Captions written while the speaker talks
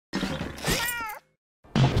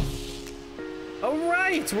Oh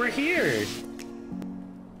right, we're here.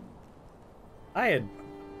 I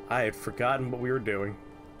had forgotten what we were doing.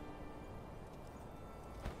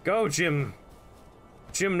 Go, Jim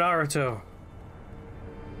Naruto.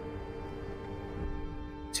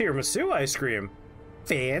 Tiramisu ice cream.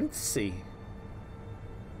 Fancy.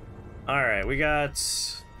 Alright, we got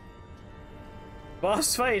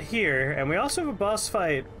boss fight here, and we also have a boss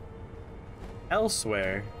fight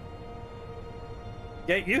elsewhere.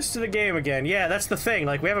 Get used to the game again. Yeah, that's the thing.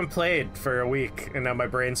 Like, we haven't played for a week, and now my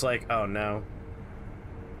brain's like, oh no.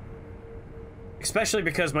 Especially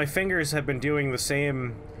because my fingers have been doing the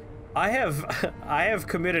same. I have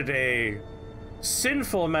committed a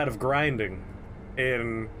sinful amount of grinding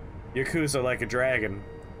in Yakuza Like a Dragon,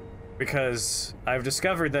 because I've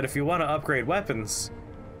discovered that if you want to upgrade weapons,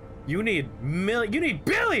 you need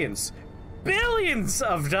billions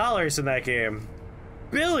of dollars in that game.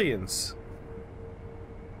 Billions.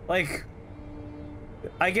 Like,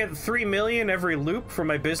 I get 3 million every loop for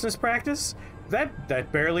my business practice.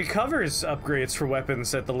 That barely covers upgrades for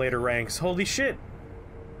weapons at the later ranks. Holy shit.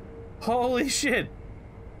 Holy shit.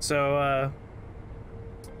 So,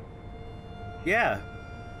 yeah.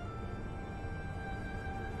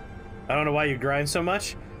 I don't know why you grind so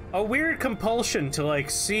much. A weird compulsion to, like,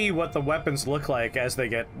 see what the weapons look like as they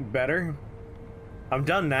get better. I'm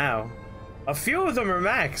done now. A few of them are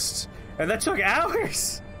maxed, and that took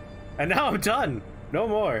hours. And now I'm done. No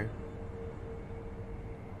more.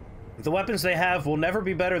 The weapons they have will never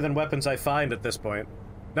be better than weapons I find at this point.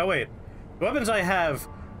 No, wait. The weapons I have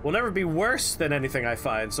will never be worse than anything I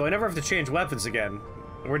find, so I never have to change weapons again.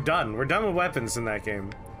 We're done. We're done with weapons in that game.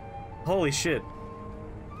 Holy shit.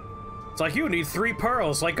 It's like, you need 3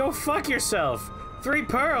 pearls. Like, go fuck yourself. 3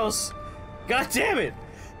 pearls? God damn it.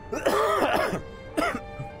 The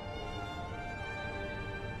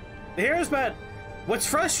hero's bat. What's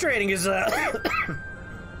frustrating is,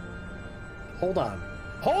 hold on.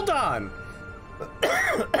 Hold on!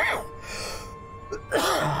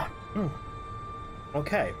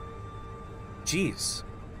 Okay. Jeez.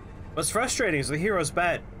 What's frustrating is the hero's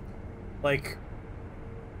bat, like,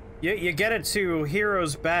 you get it to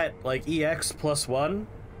hero's bat, like, EX +1.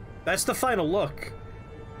 That's the final look.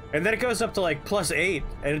 And then it goes up to, like, +8,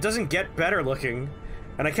 and it doesn't get better looking.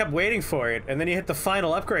 And I kept waiting for it, and then you hit the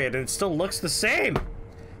final upgrade, and it still looks the same!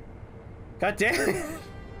 God damn it.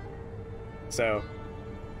 So,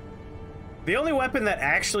 the only weapon that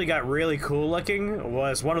actually got really cool looking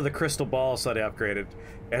was one of the crystal balls that I upgraded.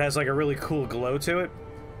 It has, like, a really cool glow to it.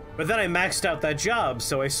 But then I maxed out that job,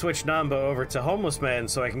 so I switched Namba over to Homeless Man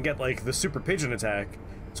so I can get, like, the super pigeon attack.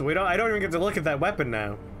 So I don't even get to look at that weapon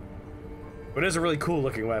now. But it is a really cool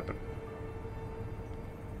looking weapon.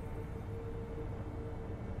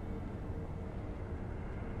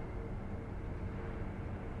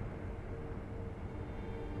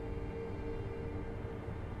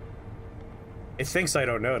 It thinks I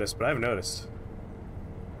don't notice, but I've noticed.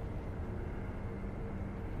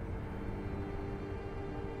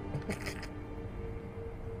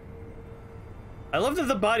 I love that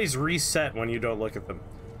the bodies reset when you don't look at them.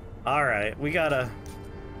 Alright, we gotta...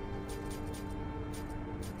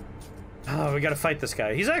 Oh, we gotta fight this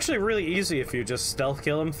guy. He's actually really easy if you just stealth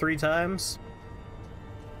kill him 3 times.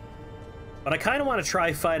 But I kind of want to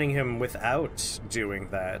try fighting him without doing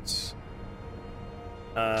that.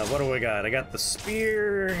 What do we got? I got the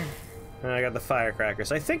spear, and I got the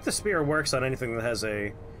firecrackers. I think the spear works on anything that has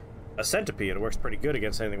a centipede. It works pretty good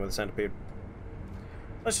against anything with a centipede.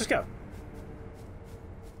 Let's just go.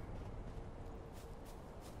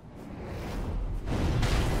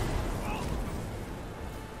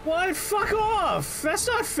 What? Fuck off! That's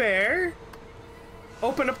not fair!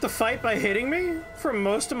 Open up the fight by hitting me for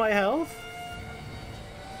most of my health?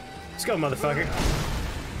 Let's go, motherfucker.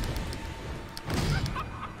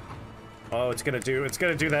 Oh, it's gonna do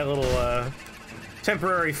that little,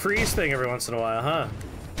 temporary freeze thing every once in a while, huh?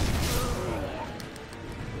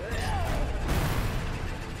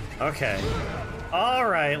 Okay.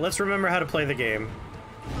 Alright, let's remember how to play the game.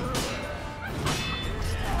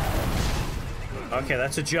 Okay,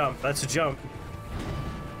 that's a jump, that's a jump.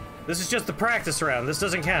 This is just the practice round, this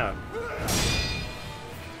doesn't count.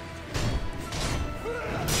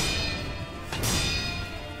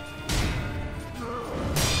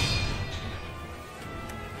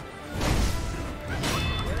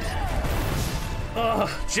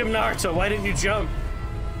 Oh, Jim Naruto, why didn't you jump?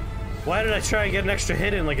 Why did I try and get an extra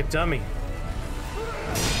hit in like a dummy?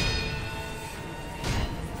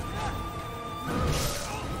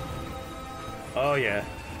 Oh yeah.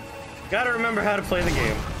 Gotta remember how to play the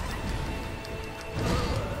game.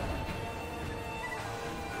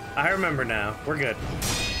 I remember now. We're good.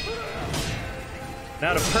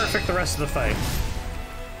 Now to perfect the rest of the fight.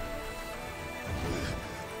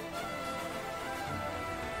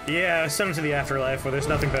 Yeah, send him to the afterlife where there's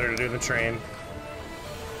nothing better to do than train.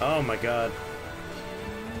 Oh my god.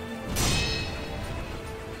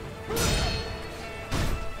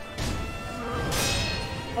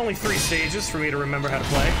 Only 3 stages for me to remember how to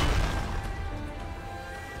play.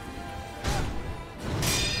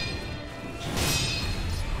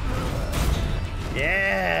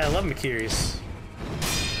 Yeah, I love Makiris.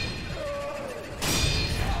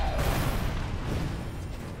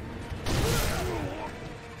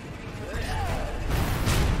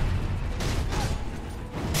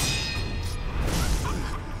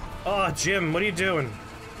 Oh, Jim, what are you doing?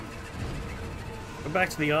 Go back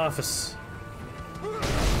to the office.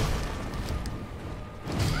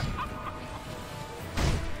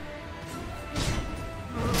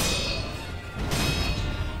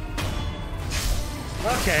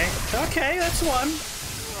 Okay, that's one.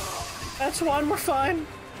 That's one, we're fine.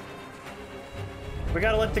 We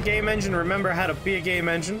gotta let the game engine remember how to be a game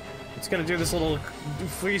engine. It's gonna do this little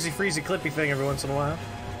freezy clippy thing every once in a while.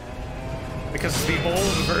 Because it's the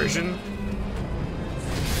old version.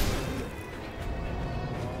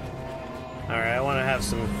 Alright, I wanna have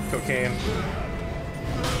some cocaine.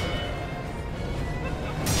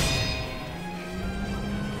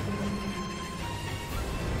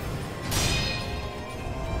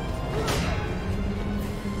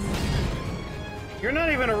 You're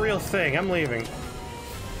not even a real thing. I'm leaving.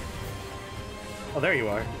 Oh, there you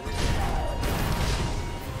are.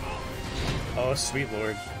 Oh, sweet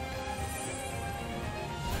lord.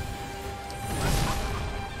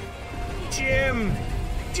 Jim!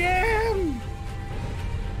 Jim!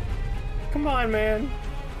 Come on, man.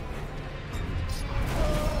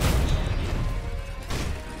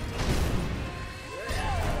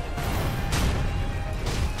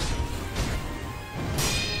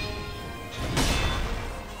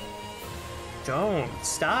 Don't.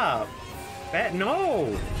 Stop. That,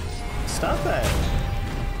 no. Stop that.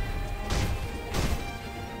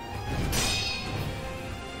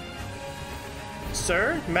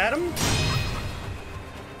 Sir? Madam?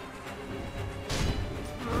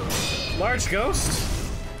 Large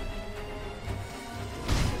ghost?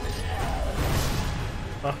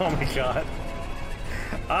 Oh my god.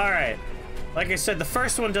 Alright. Like I said, the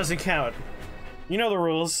first one doesn't count. You know the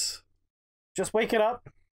rules. Just wake it up.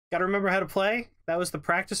 Gotta remember how to play. That was the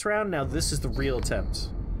practice round. Now this is the real attempt.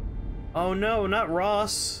 Oh no, not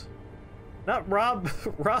Ross. Not Rob.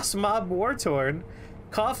 Ross Mob Wartorn.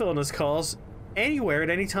 Cough illness calls anywhere at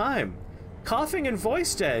any time. Coughing and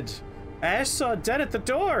voice dead. Ash saw dead at the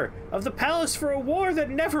door of the palace for a war that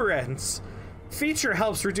never ends. Feature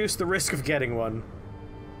helps reduce the risk of getting one.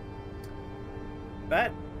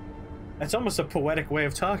 That's almost a poetic way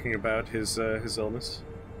of talking about his illness.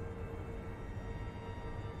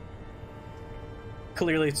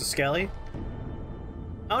 Clearly it's a Skelly.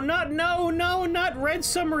 Oh, not Red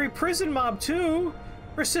Summary Prison Mob 2!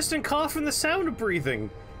 Persistent cough and the sound of breathing.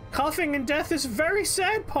 Coughing and death is very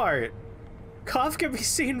sad part. Cough can be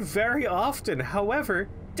seen very often, however,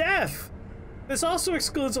 death! This also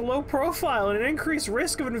excludes a low profile and an increased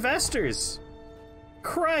risk of investors.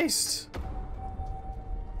 Christ!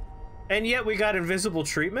 And yet we got invisible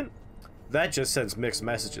treatment? That just sends mixed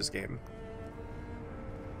messages, game.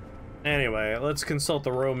 Anyway, let's consult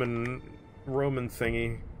the Roman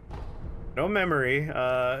thingy. No memory.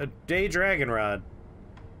 Day Dragon Rod.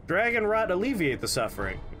 Dragon Rod alleviate the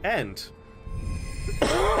suffering. End.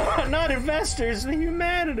 Not investors, the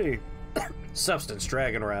humanity. Substance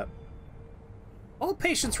Dragon Rot. All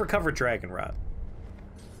patients recover Dragon Rot.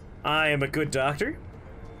 I am a good doctor.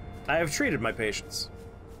 I have treated my patients.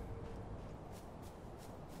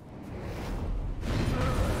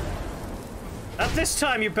 Not this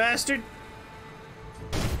time, you bastard!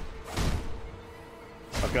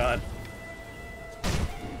 Oh god.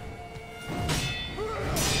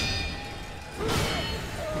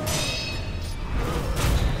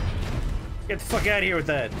 Get the fuck out of here with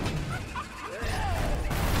that.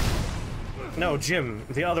 No, Jim,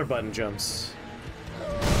 the other button jumps.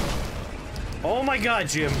 Oh my god,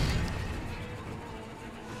 Jim.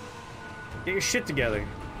 Get your shit together.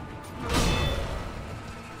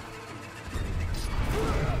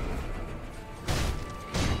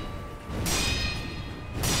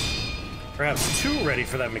 Perhaps too ready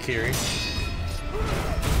for that, Makiri.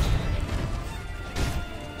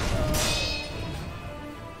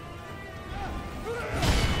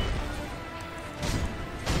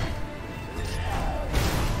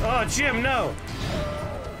 Oh, Jim, no!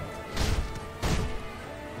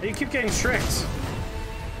 You keep getting tricked.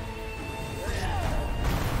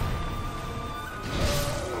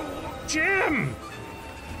 Jim!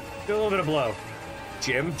 Do a little bit of blow.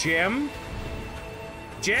 Jim, Jim?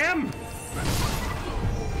 Jim!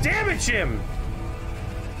 Damn it, Jim!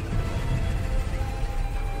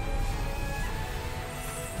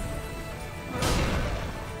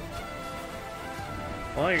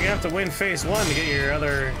 Well, you're gonna have to win phase 1 to get your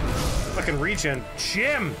other fucking regen.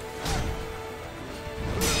 Jim!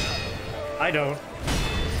 I don't.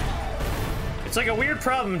 It's like a weird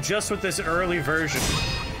problem just with this early version.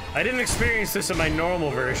 I didn't experience this in my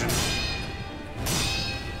normal version.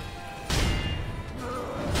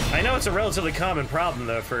 I know it's a relatively common problem,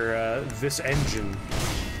 though, for this engine.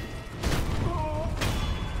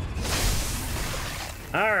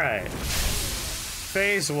 Alright.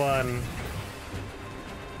 Phase 1.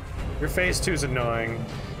 Your phase 2's annoying.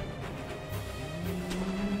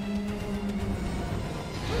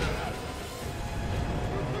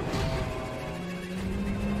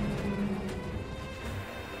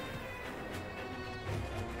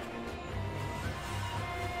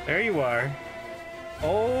 There you are.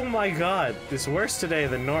 Oh my god, it's worse today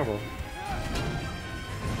than normal.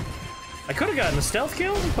 I could have gotten a stealth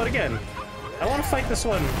kill, but again, I want to fight this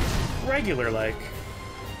one regular-like.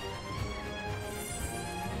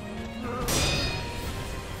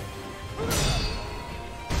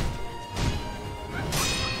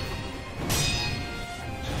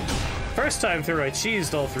 First time through, I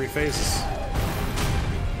cheesed all 3 phases.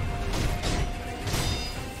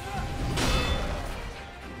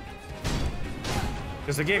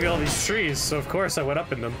 Because they gave you all these trees, so of course I went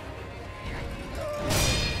up in them.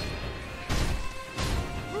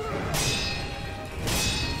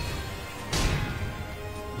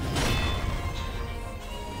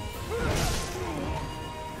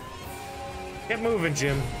 Get moving,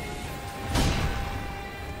 Jim.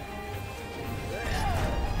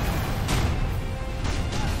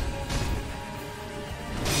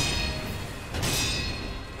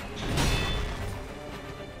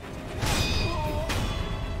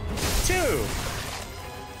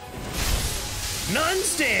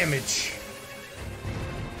 Nuns damage!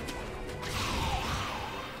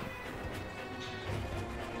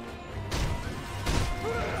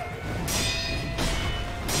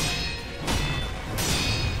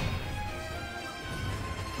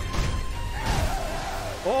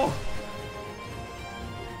 Oh!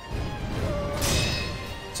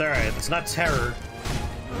 It's alright, it's not terror.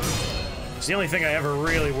 It's the only thing I ever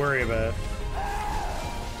really worry about.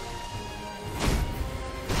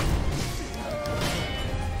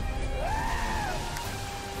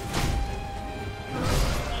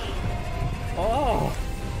 Oh!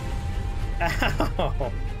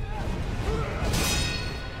 Ow!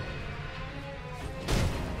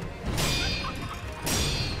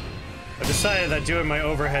 I decided that doing my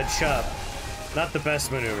overhead chop, not the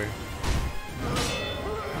best maneuver.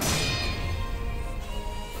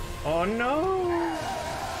 Oh no!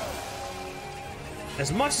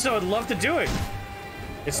 As much as I would love to do it,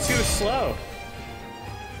 it's too slow.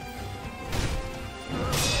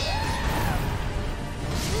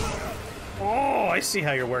 Oh, I see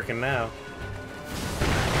how you're working now.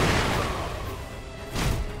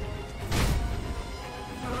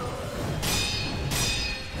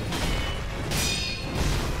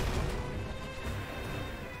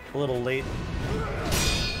 A little late.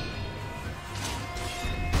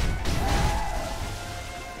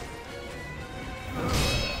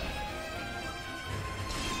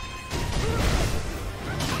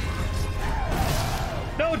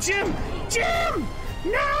 No, Jim! Jim!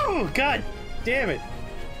 No! God damn it.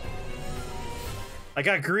 I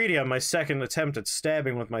got greedy on my second attempt at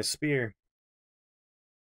stabbing with my spear.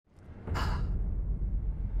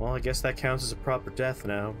 Well, I guess that counts as a proper death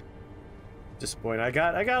now. Disappointed. I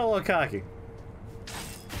got a little cocky.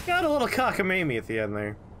 Got a little cockamamie at the end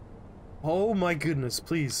there. Oh my goodness,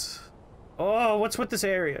 please. Oh, what's with this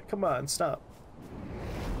area? Come on, stop.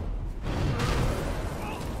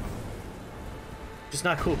 Just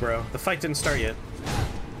not cool, bro. The fight didn't start yet.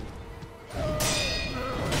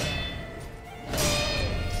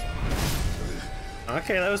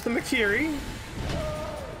 Okay, that was the Makiri.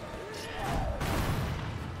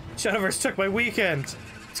 Shadowverse took my weekend.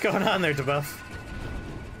 What's going on there, debuff?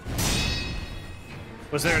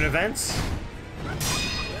 Was there an event?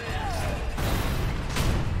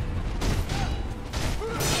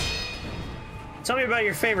 Tell me about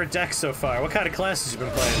your favorite deck so far. What kind of classes you been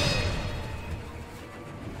playing?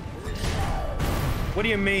 What do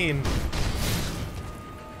you mean?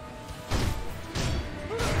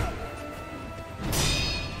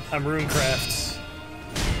 I'm Runecrafts.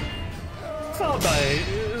 Followed by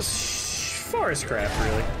Forestcraft,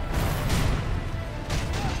 really.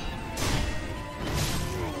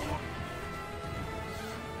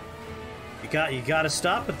 You gotta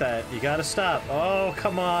stop with that. You gotta stop. Oh,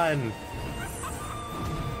 come on.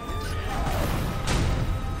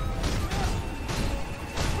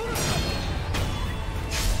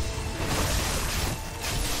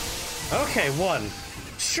 Okay, one.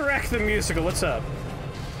 Shrek the Musical, what's up?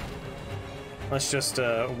 Let's just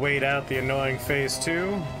wait out the annoying phase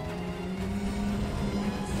 2.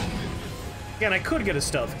 Again, I could get a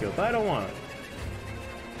stealth kill, but I don't want it.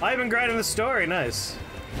 I've been grinding the story, nice.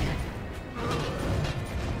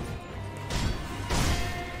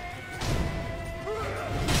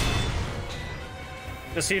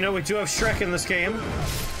 Just so you know, we do have Shrek in this game.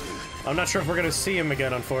 I'm not sure if we're gonna see him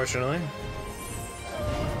again, unfortunately.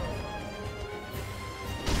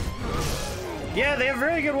 Yeah, they have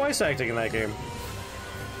very good voice acting in that game.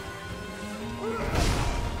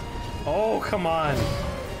 Oh, come on.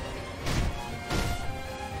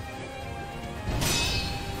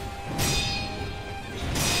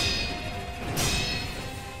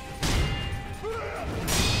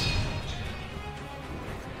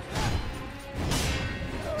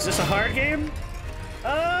 Is this a hard game?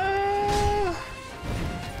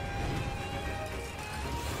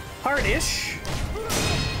 Hard-ish.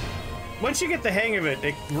 Once you get the hang of it,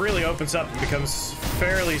 it really opens up and becomes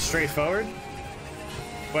fairly straightforward.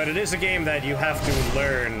 But it is a game that you have to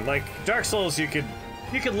learn. Like Dark Souls, you could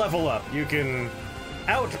level up. You can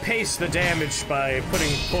outpace the damage by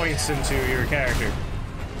putting points into your character.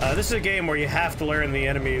 This is a game where you have to learn the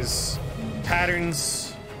enemy's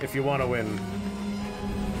patterns if you want to win.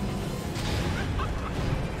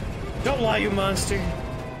 Don't lie, you monster.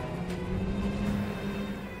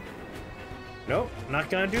 Nope, not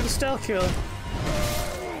gonna do the stealth kill.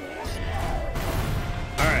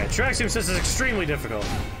 Alright, Traxium says it's extremely difficult.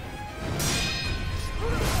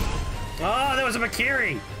 Oh, that was a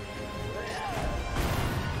Makiri!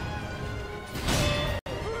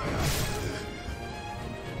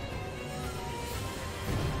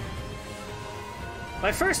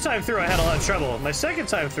 My first time through I had a lot of trouble. My second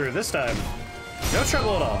time through, this time, no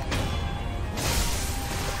trouble at all.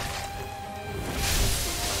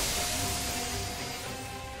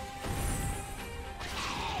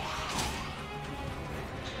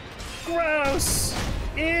 Gross!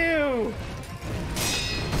 Ew!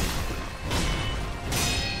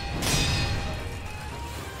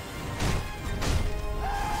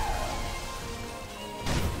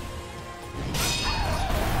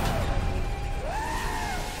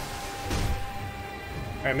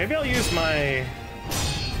 Alright, maybe I'll use my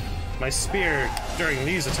spear during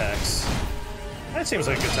these attacks. That seems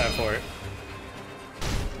like a good time for it.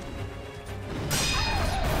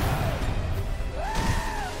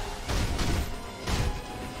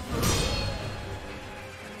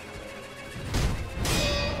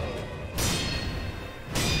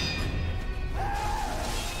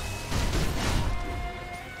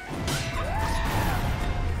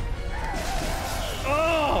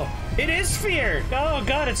 It is fear! Oh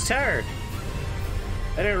god, it's terror!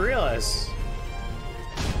 I didn't realize.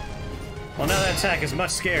 Well, now that attack is much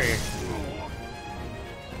scarier.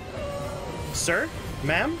 Sir?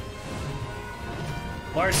 Ma'am?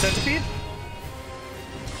 Large centipede?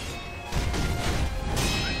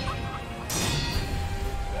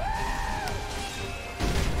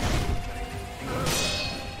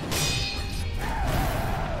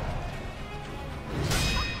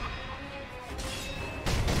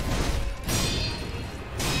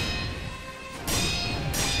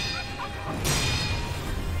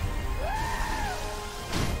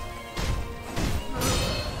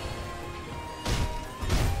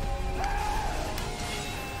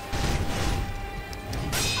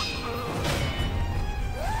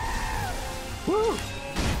 Woo!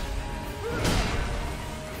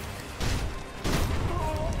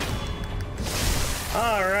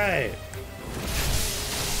 All right.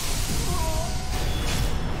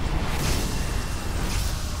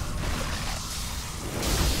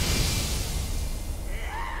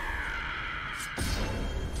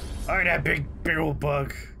 All right, that big old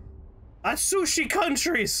bug. Atsushi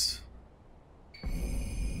countries.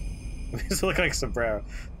 These look like sombrero.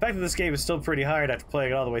 The fact that this game is still pretty hard after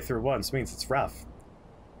playing it all the way through once means it's rough.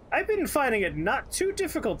 I've been finding it not too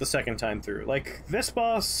difficult the second time through. Like, this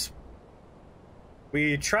boss,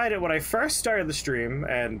 we tried it when I first started the stream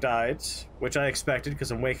and died, which I expected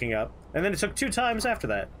because I'm waking up, and then it took 2 times after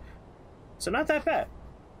that. So not that bad.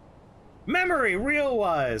 Memory,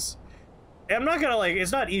 real-wise. I'm not gonna, like,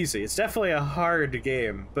 it's not easy. It's definitely a hard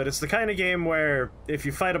game, but it's the kind of game where if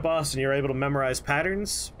you fight a boss and you're able to memorize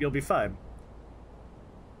patterns, you'll be fine.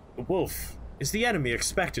 The wolf is the enemy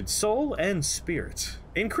expected, soul and spirit.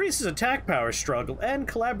 Increases attack power struggle and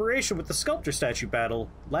collaboration with the sculptor statue battle,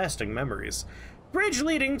 lasting memories. Bridge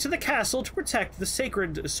leading to the castle to protect the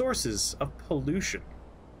sacred sources of pollution.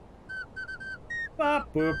 Ba,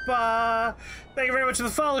 ba, ba. Thank you very much for the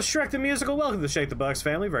follow, Shrek the Musical. Welcome to the Shake the Box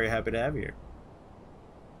family. Very happy to have you here.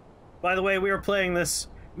 By the way, we are playing this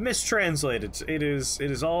Mistranslated. It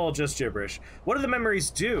is all just gibberish. What do the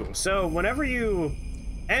memories do? So, whenever you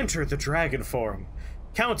enter the dragon form,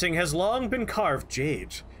 counting has long been carved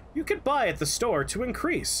jade. You could buy at the store to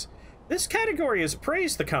increase. This category has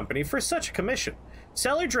praised the company for such a commission.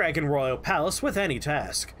 Sell your Dragon Royal Palace with any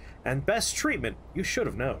task. And best treatment you should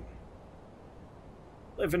have known.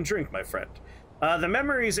 Live and drink, my friend. The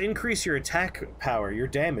memories increase your attack power, your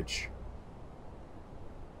damage.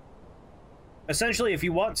 Essentially, if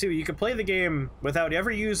you want to, you can play the game without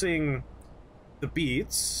ever using the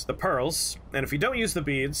beads, the pearls, and if you don't use the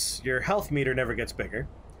beads, your health meter never gets bigger.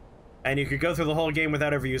 And you could go through the whole game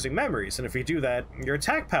without ever using memories, and if you do that, your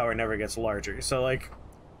attack power never gets larger. So, like,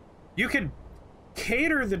 you could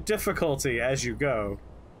cater the difficulty as you go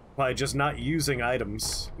by just not using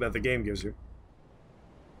items that the game gives you.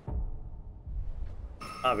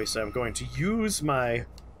 Obviously, I'm going to use my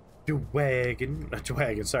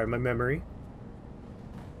my memory.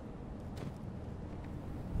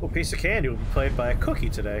 A piece of candy will be played by a cookie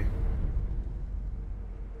today.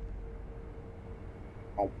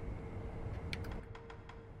 Oh.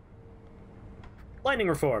 Lightning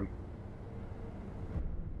reform.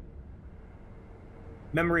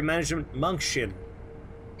 Memory management monk shin.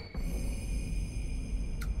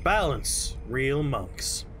 Balance. Real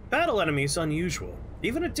monks. Battle enemies unusual.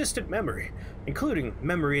 Even a distant memory, including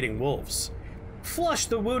memory-eating wolves. Flush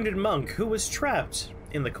the wounded monk who was trapped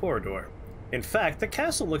in the corridor. In fact, the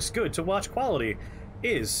castle looks good to watch quality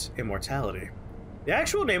is immortality. The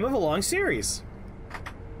actual name of a long series.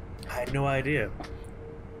 I had no idea.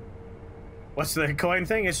 What's the coin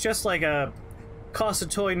thing? It's just like a cost a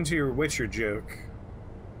coin to your Witcher joke.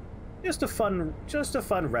 Just a fun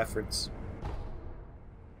reference.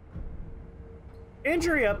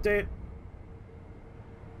 Injury update.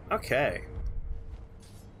 Okay.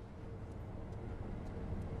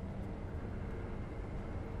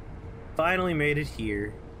 Finally made it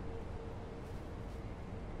here.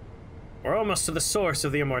 We're almost to the source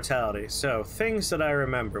of the immortality. So, things that I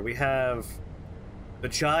remember. We have the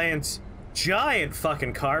giant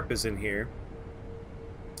fucking carp is in here.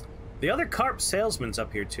 The other carp salesman's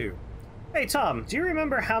up here too. Hey Tom, do you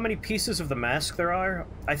remember how many pieces of the mask there are?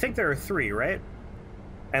 I think there are 3, right?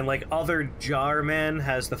 And like other jar man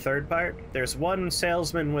has the third part. There's one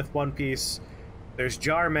salesman with 1 piece. There's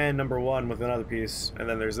jar man number 1 with another piece, and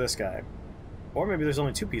then there's this guy. Or maybe there's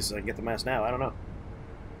only 2 pieces. I can get the mask now. I don't know.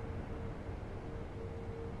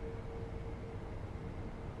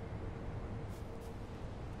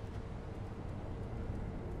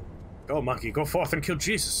 Go, monkey. Go forth and kill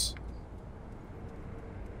Jesus.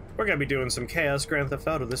 We're gonna be doing some Chaos Grand Theft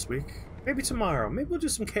Auto this week. Maybe tomorrow. Maybe we'll do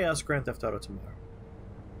some Chaos Grand Theft Auto tomorrow.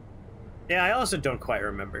 Yeah, I also don't quite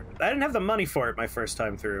remember. I didn't have the money for it my first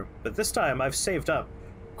time through, but this time I've saved up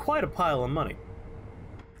quite a pile of money.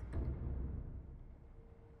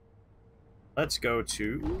 Let's go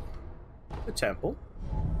to the temple.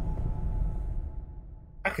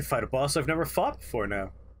 I could fight a boss I've never fought before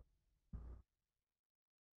now.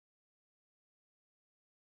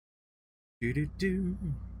 Do-do-do.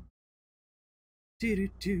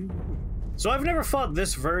 Do-do-do. So I've never fought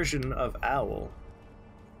this version of Owl.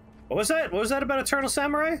 What was that? What was that about Eternal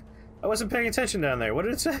Samurai? I wasn't paying attention down there. What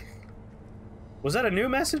did it say? Was that a new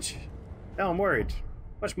message? No, I'm worried.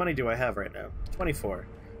 How much money do I have right now? 24.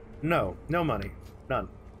 No. No money. None.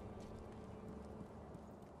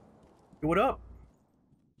 What up?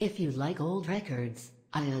 If you like old records,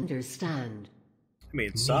 I understand. I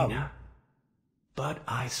mean, some. Nina, but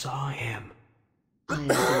I saw him. I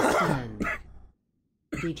understand.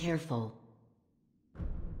 Be careful.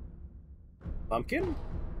 Pumpkin?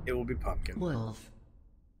 It will be pumpkin. Wolf.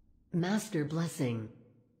 Master blessing.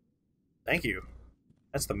 Thank you.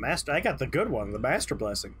 That's the master. I got the good one, the master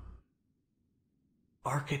blessing.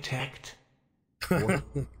 Architect.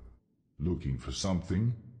 Looking for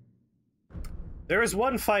something? There is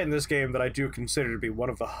one fight in this game that I do consider to be one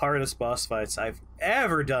of the hardest boss fights I've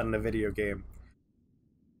ever done in a video game.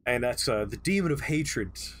 And that's the Demon of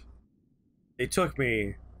Hatred. It took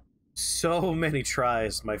me so many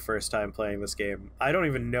tries my first time playing this game. I don't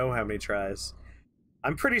even know how many tries.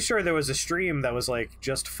 I'm pretty sure there was a stream that was like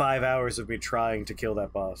just 5 hours of me trying to kill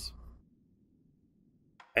that boss.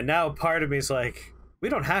 And now part of me is like, we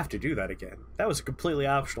don't have to do that again. That was a completely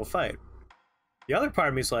optional fight. The other part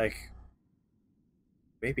of me is like,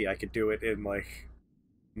 maybe I could do it in like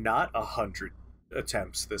not 100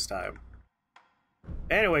 attempts this time.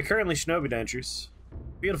 Anyway, currently Shinobi Dentures.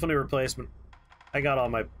 Beautiful new replacement. I got all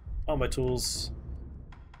my tools.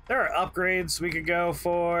 There are upgrades we could go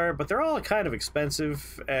for, but they're all kind of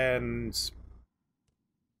expensive, and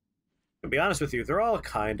to be honest with you, they're all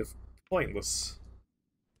kind of pointless.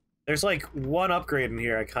 There's like one upgrade in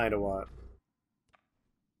here I kind of want.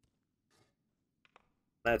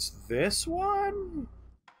 That's this one?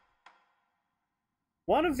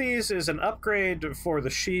 One of these is an upgrade for the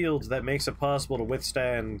shield that makes it possible to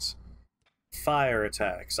withstand fire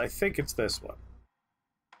attacks. I think it's this one.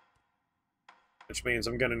 Which means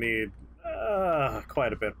I'm gonna need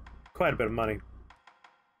quite a bit of money.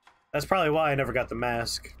 That's probably why I never got the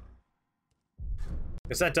mask.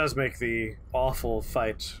 Because that does make the awful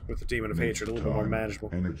fight with the Demon of Hatred a little bit more manageable.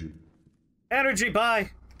 Energy. Energy,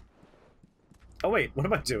 bye! Oh wait, what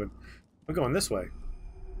am I doing? I'm going this way.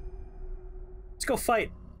 Let's go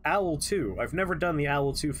fight Owl 2. I've never done the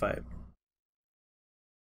Owl 2 fight.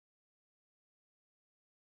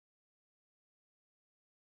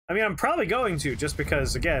 I mean, I'm probably going to, just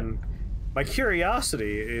because, again, my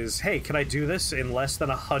curiosity is, hey, can I do this in less than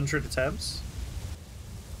 100 attempts?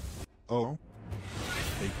 Oh.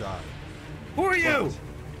 They died. Who are you? What?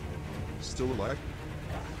 Still alive?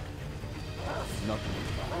 Nothing.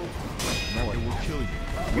 No, I will kill you.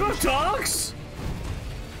 You have dogs?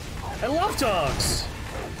 I love dogs.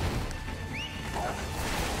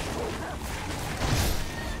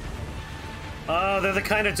 Oh, they're the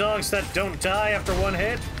kind of dogs that don't die after one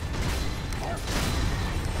hit?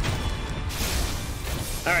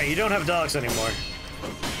 Alright, you don't have dogs anymore.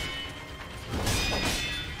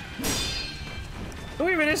 Who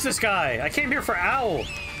even is this guy? I came here for Owl.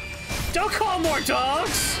 Don't call more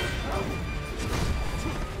dogs!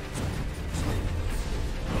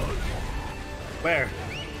 Where?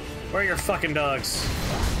 Where are your fucking dogs?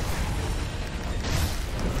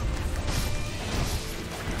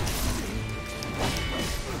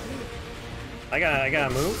 I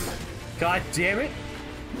gotta move. God damn it.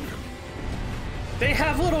 They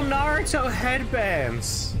have little Naruto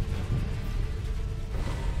headbands.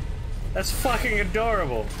 That's fucking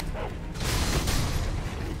adorable.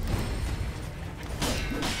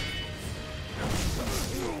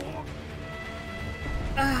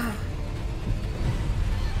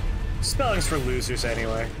 Spelling's for losers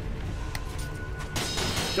anyway.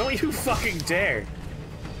 Don't you fucking dare.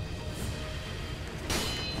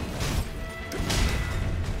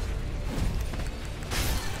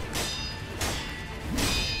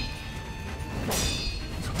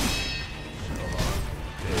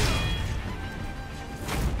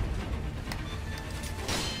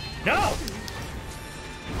 No!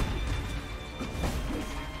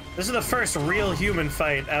 This is the first real human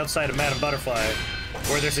fight outside of Madame Butterfly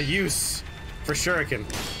where there's a use for shuriken.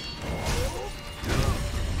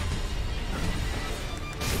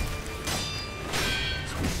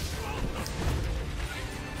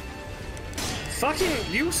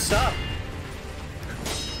 Fucking you stop.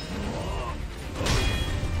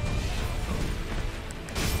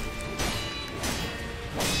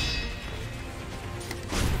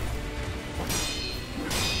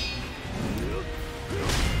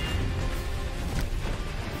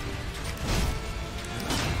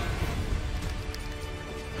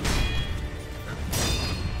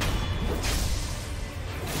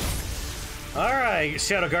 Alright,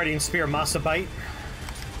 Shadow Guardian Spear Masa Bite.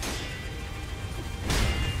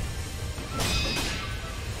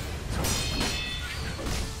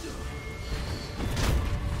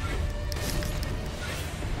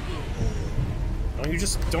 Oh, you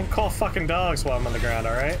just don't call fucking dogs while I'm on the ground,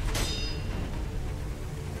 alright?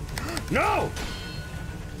 No!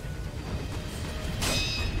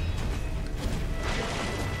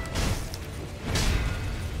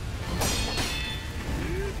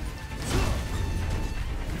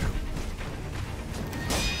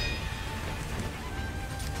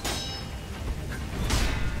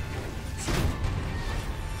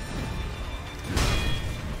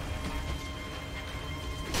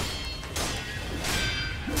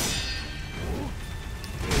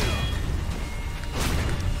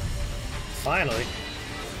 Finally.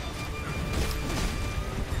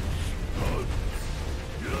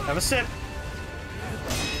 Have a sip.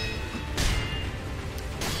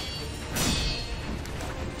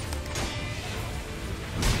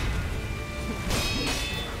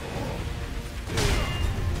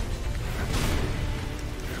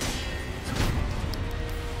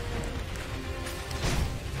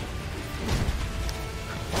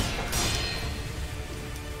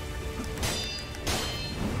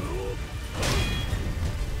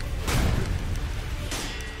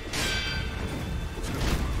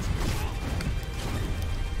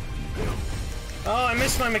 Oh, I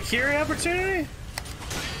missed my Makiri opportunity?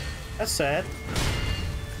 That's sad.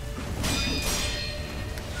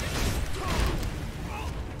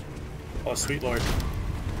 Oh, sweet lord.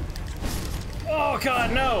 Oh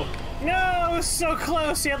god, no! No, it was so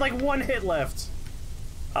close! He had like 1 hit left.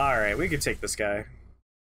 Alright, we could take this guy.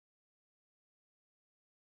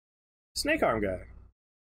 Snake arm guy.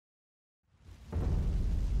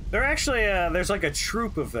 They're actually, there's like a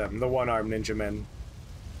troop of them, the one-armed ninja men.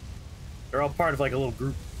 They're all part of like a little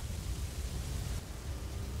group.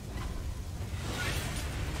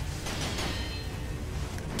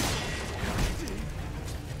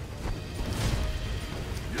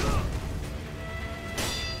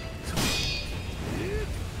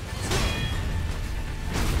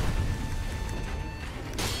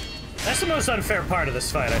 That's the most unfair part of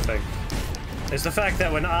this fight, I think. Is the fact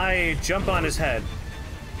that when I jump on his head,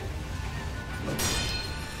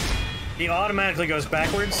 he automatically goes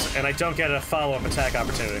backwards, and I don't get a follow-up attack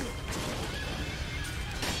opportunity.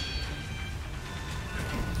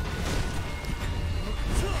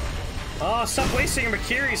 Oh, stop wasting your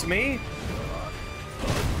Makiris, me!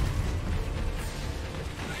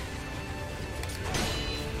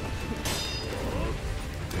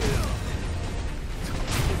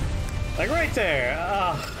 Like right there!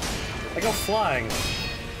 I go flying.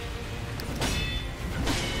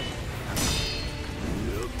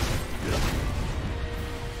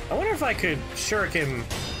 I wonder if I could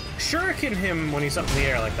shuriken him when he's up in the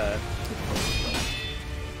air like that.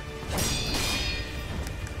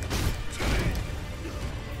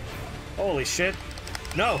 Holy shit.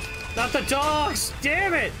 No! Not the dogs!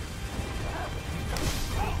 Damn it!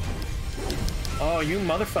 Oh, you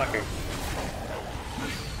motherfucker.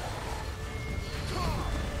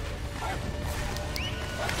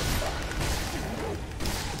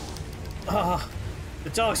 Ah, the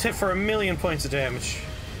dogs hit for 1,000,000 points of damage.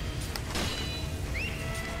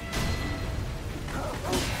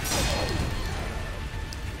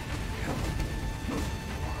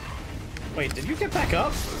 Wait, did you get back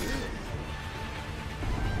up?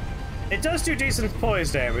 It does do decent poise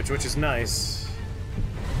damage, which is nice.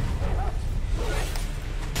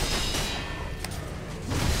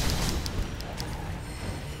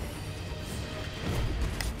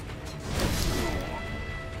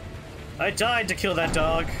 I died to kill that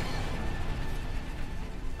dog.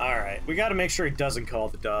 Alright, we gotta make sure he doesn't call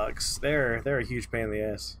the dogs. They're a huge pain in the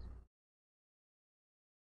ass.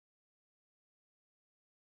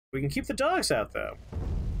 We can keep the dogs out, though.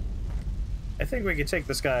 I think we can take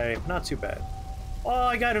this guy not too bad. Oh,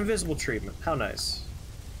 I got invisible treatment. How nice.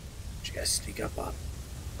 You guys sneak up on him.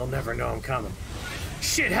 They'll never know I'm coming.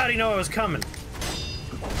 Shit, how'd he know I was coming?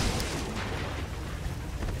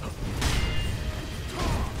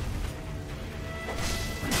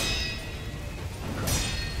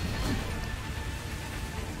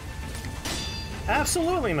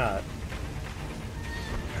 Absolutely not.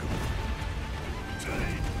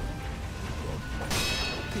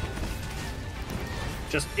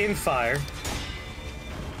 Just in fire.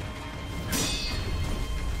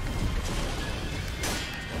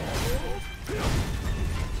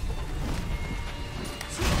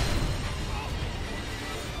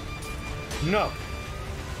 No.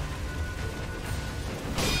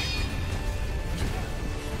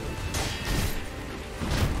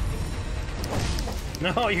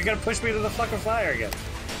 No, you're gonna push me to the fucking fire again.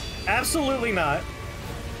 Absolutely not.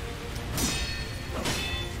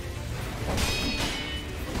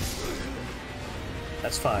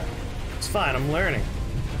 That's fine. It's fine, I'm learning.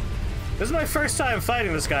 This is my first time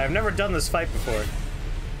fighting this guy. I've never done this fight before.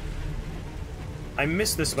 I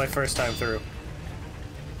missed this my first time through.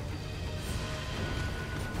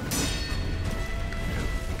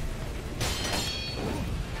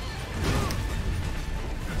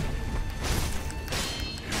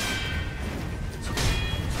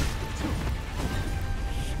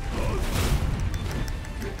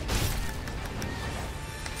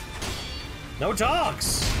 No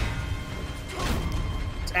dogs!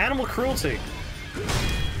 It's animal cruelty.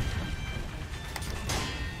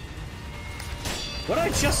 What did I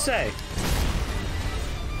just say?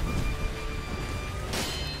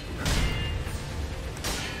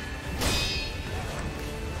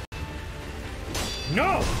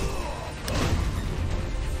 No!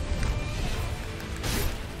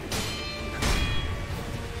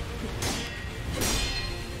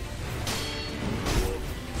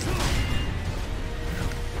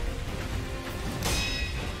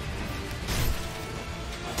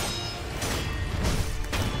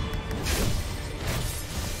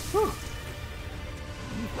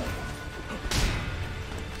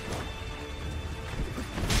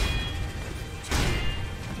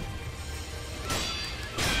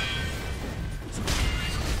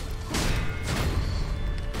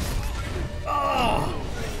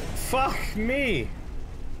 me!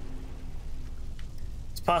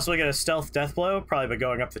 It's possible to get a stealth death blow, probably by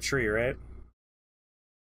going up the tree, right?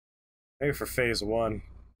 Maybe for phase 1,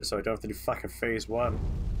 just so I don't have to do fucking phase 1.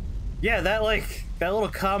 Yeah, that little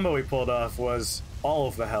combo we pulled off was all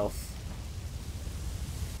of the health.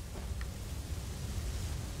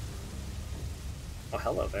 Oh,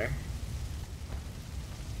 hello there.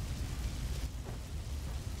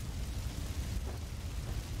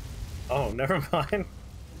 Oh, never mind.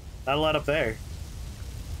 Not a lot up there.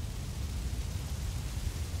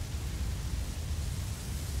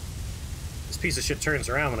 This piece of shit turns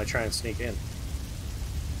around when I try and sneak in.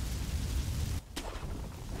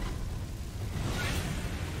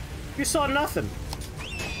 You saw nothing.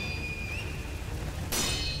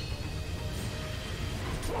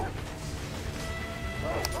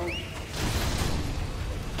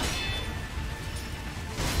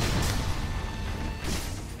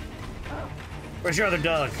 Where's your other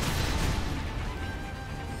dog?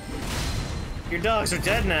 Your dogs are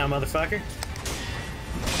dead now, motherfucker.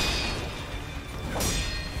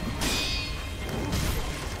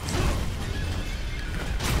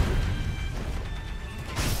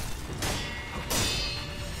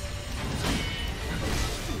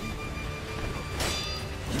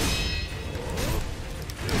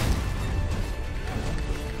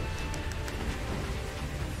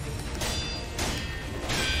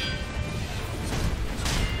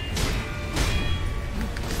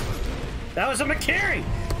 That was a McCary!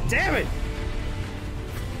 Damn it!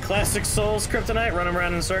 Classic Souls Kryptonite, run him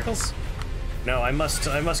around in circles? No, I must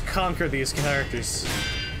conquer these characters.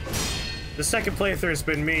 The second playthrough has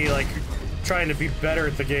been me, like, trying to be better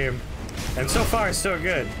at the game. And so far, it's so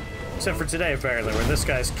good. Except for today, apparently, where this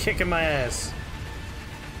guy's kicking my ass.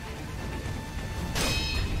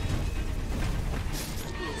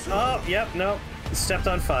 Oh, yep, nope. Stepped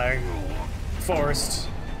on fire. Forest.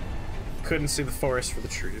 Couldn't see the forest for the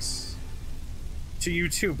trees. To you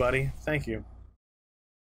too, buddy. Thank you.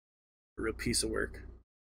 A real piece of work.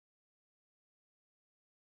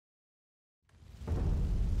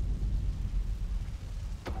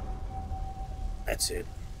 That's it.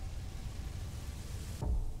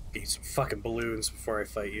 Get some fucking balloons before I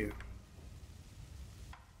fight you.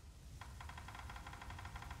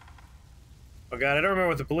 Oh god, I don't remember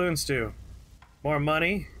what the balloons do. More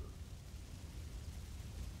money?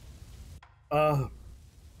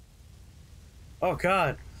 Oh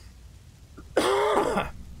god. I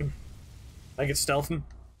can stealth him.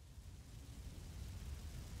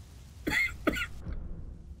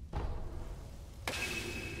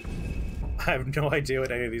 I have no idea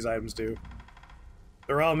what any of these items do.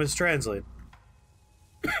 They're all mistranslated.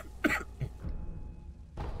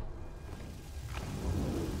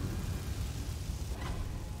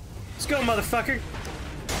 Let's go, motherfucker!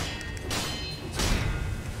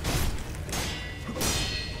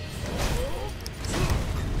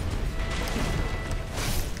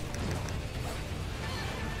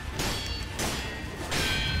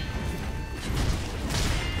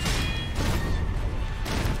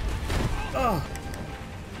 Oh!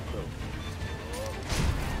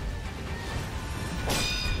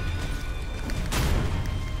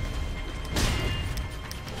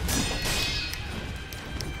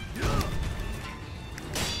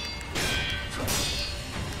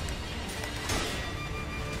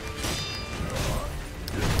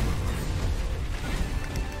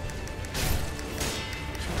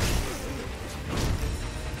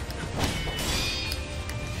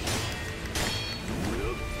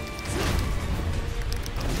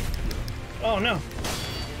 Oh no!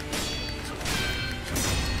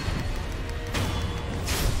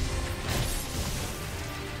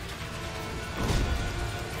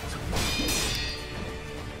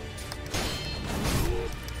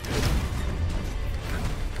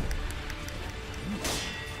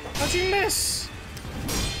 How'd you miss?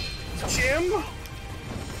 Jim?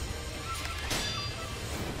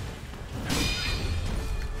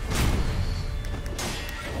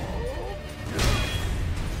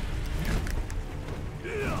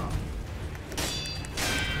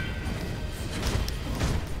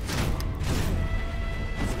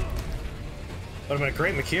 Would have been a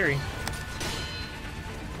great McCary.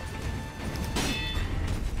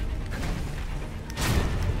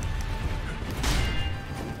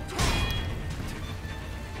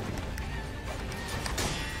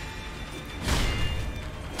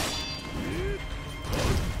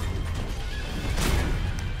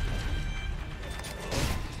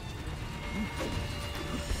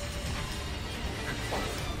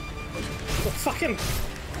 The fucking...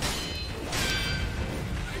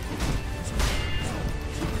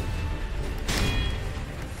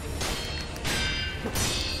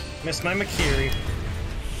 Missed my Makiri.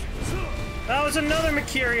 That was another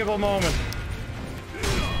Makiriable moment.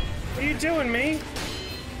 What are you doing, me?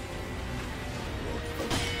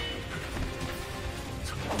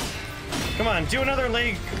 Come on, do another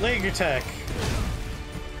leg attack.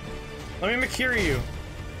 Let me Makiri you.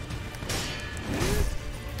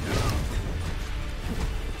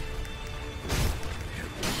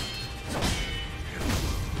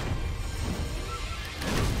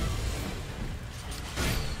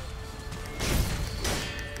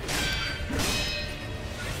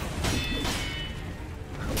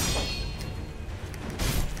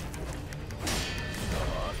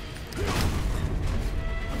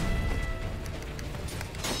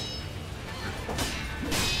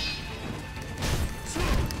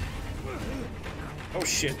 Oh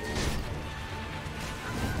shit.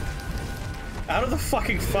 Out of the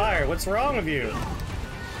fucking fire, what's wrong with you?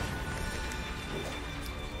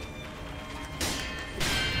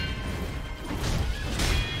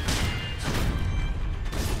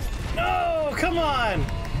 No, come on!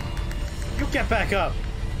 You get back up.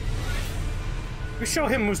 You show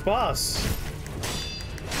him who's boss.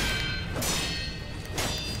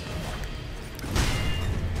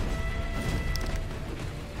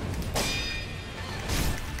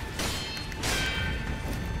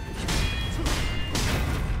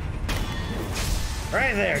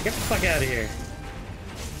 Right there, get the fuck out of here.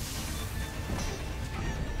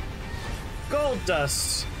 Gold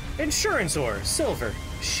dust, insurance ore, silver,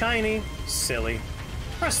 shiny, silly.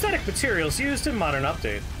 Prosthetic materials used in modern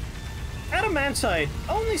update. Adamantite,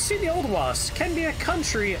 only see the old wasp, can be a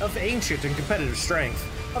country of ancient and competitive strength,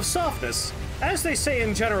 of softness, as they say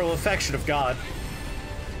in general affection of God.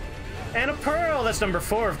 And a pearl, that's number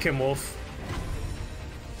 4 of Kim Wolf.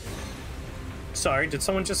 Sorry, did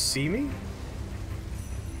someone just see me?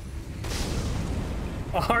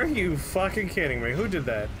 Are you fucking kidding me? Who did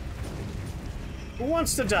that? Who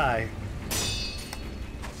wants to die?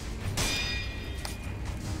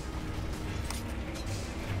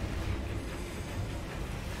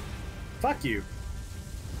 Fuck you.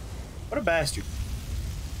 What a bastard.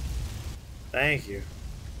 Thank you.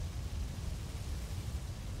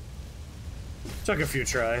 Took a few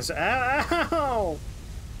tries. Ow!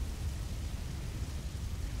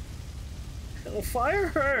 Fire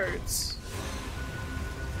hurts.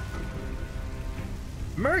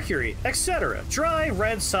 Mercury, etc. Dry,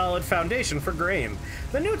 red, solid foundation for grain.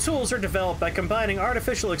 The new tools are developed by combining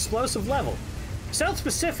artificial explosive level. South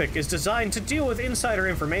Pacific is designed to deal with insider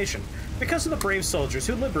information because of the brave soldiers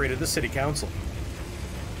who liberated the city council.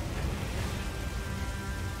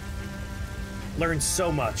 Learn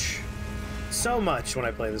so much. So much when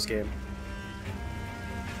I play this game.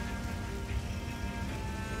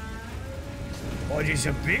 Oh, he's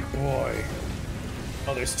a big boy.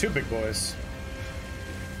 Oh, there's 2 big boys.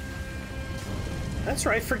 That's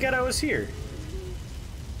right, forget I was here.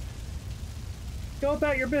 Go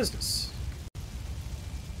about your business.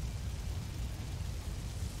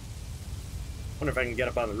 Wonder if I can get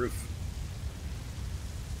up on the roof.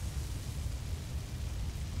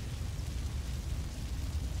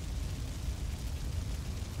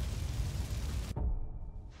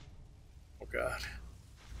 Oh God.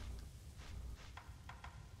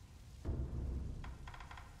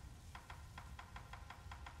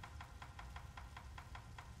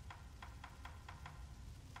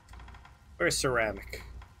 Where's ceramic?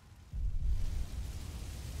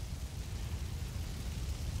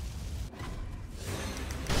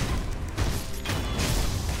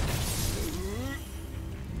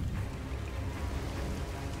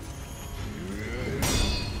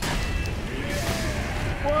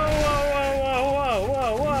 Whoa.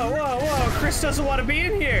 Chris doesn't want to be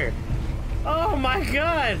in here. Oh my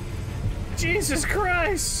God. Jesus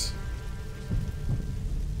Christ.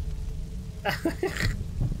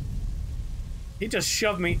 He just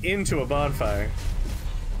shoved me into a bonfire.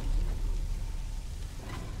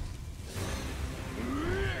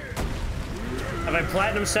 Have I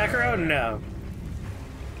platinum Sekiro? No.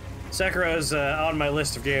 Sekiro is on my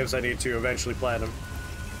list of games I need to eventually platinum.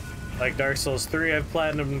 Like Dark Souls 3 I've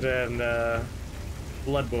platinumed, and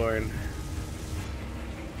Bloodborne.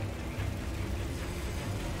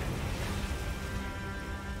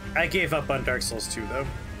 I gave up on Dark Souls 2 though.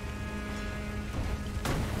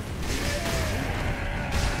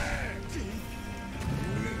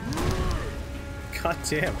 God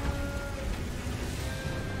damn.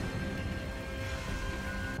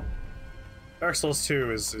 Dark Souls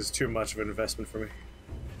 2 is too much of an investment for me.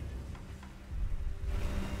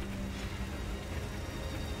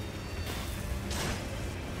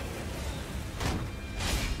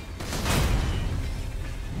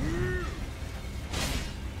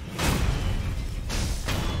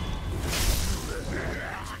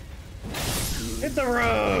 Hit the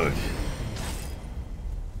road!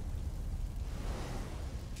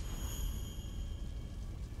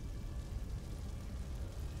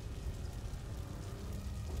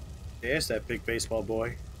 There's that big baseball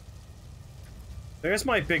boy. There's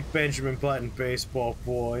my big Benjamin Button baseball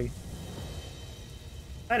boy.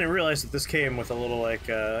 I didn't realize that this came with a little, like,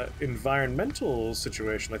 environmental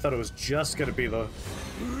situation. I thought it was just gonna be the...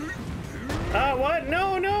 what?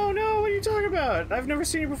 No, no, no! What are you talking about? I've never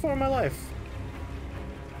seen you before in my life.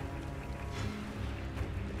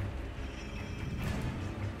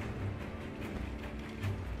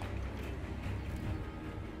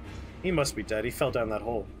 He must be dead. He fell down that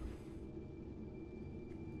hole.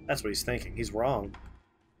 That's what he's thinking. He's wrong.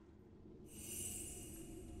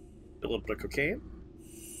 A little bit of cocaine.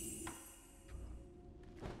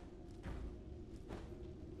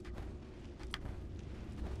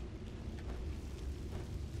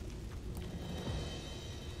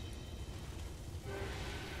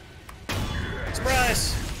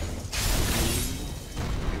 Surprise!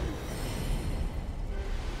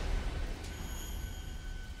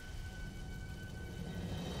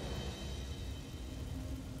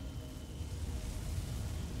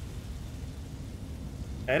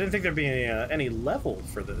 I didn't think there'd be any level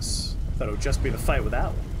for this. I thought it would just be the fight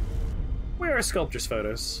without one. Where are sculptures'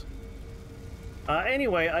 photos?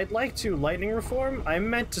 Anyway, I'd like to lightning reform. I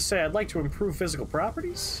meant to say I'd like to improve physical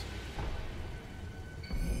properties.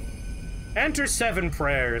 Enter 7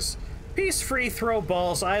 prayers. Peace free, throw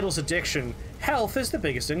balls, idols addiction. Health is the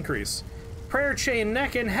biggest increase. Prayer chain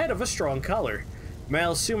neck and head of a strong color.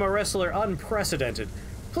 Male sumo wrestler unprecedented.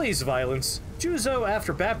 Please violence. Juzo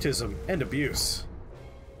after baptism and abuse.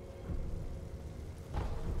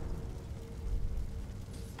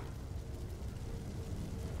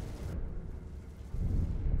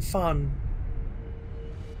 Fun.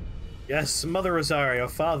 Yes, Mother Rosario,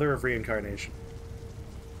 Father of Reincarnation.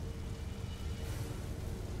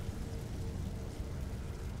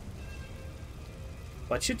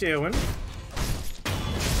 What you doing?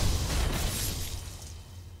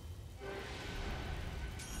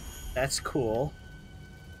 That's cool.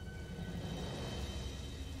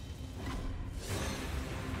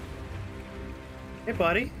 Hey,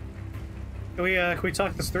 buddy. Can we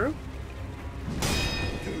talk this through?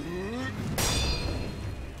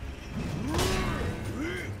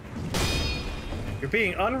 You're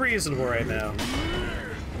being unreasonable right now.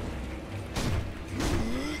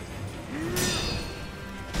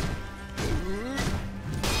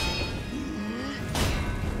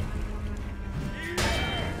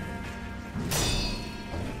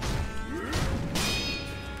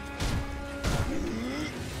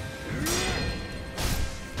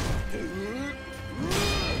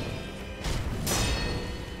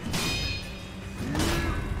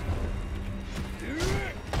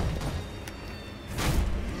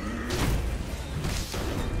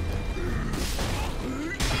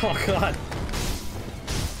 Oh god.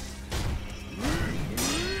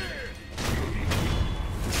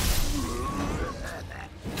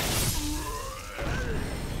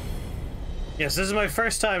 Yes, this is my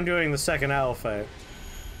first time doing the second owl fight.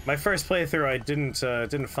 My first playthrough, I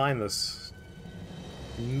didn't find this.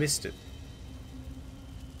 Missed it.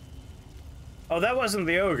 Oh, that wasn't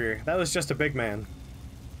the ogre. That was just a big man.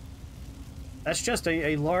 That's just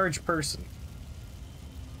a large person.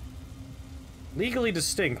 Legally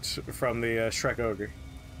distinct from the Shrek ogre.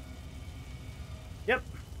 Yep.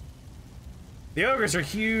 The ogres are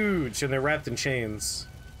huge and they're wrapped in chains.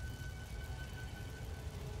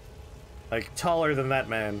 Like, taller than that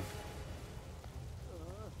man.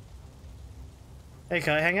 Hey,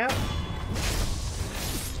 can I hang out?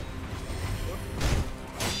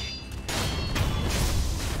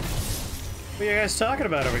 What are you guys talking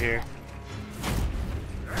about over here?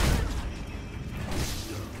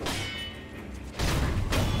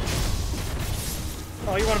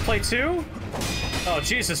 Oh, you want to play too? Oh,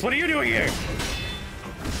 Jesus, what are you doing here?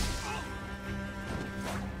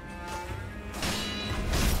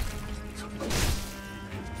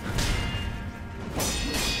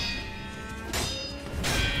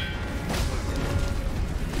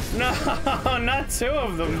 No, not 2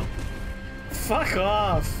 of them. Fuck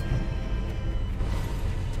off.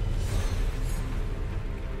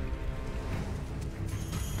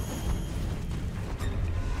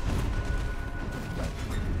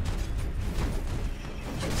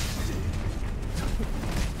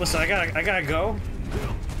 Listen, I gotta go.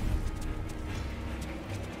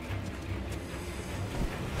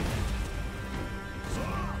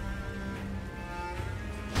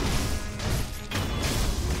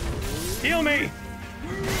 Heal me!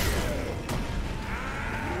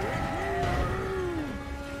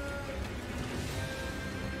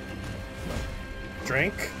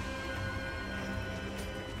 drink.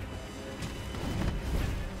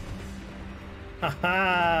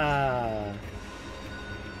 Haha!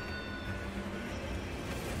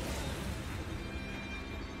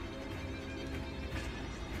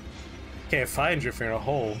 Can't find you if you're in a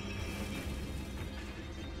hole.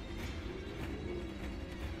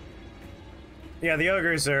 Yeah, the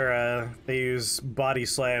ogres are, they use body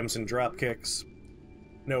slams and drop kicks.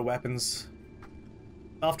 No weapons.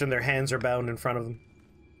 Often their hands are bound in front of them.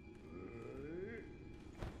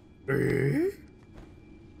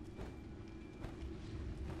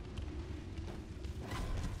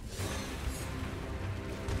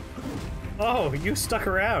 Oh, you stuck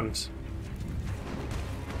around.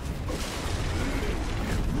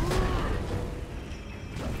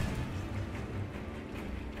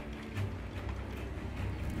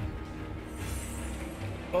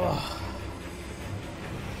 Oh.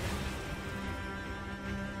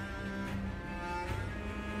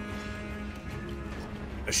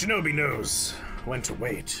 A shinobi knows when to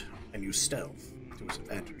wait and use stealth to his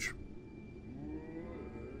advantage.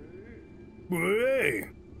 Way!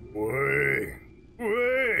 Way!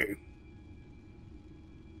 Way!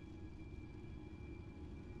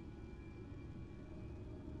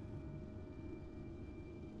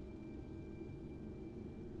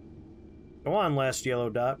 Go on, last yellow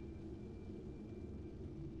dot.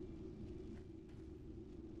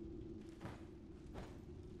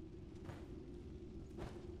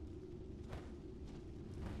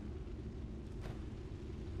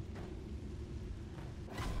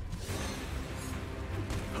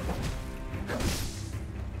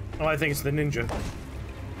 Oh, I think it's the ninja.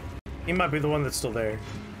 He might be the one that's still there.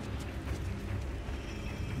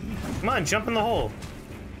 Come on, jump in the hole.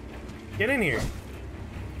 Get in here.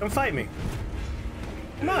 Come fight me.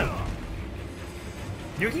 Come on.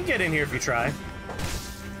 You can get in here if you try.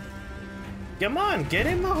 Come on, get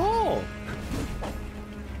in the hole.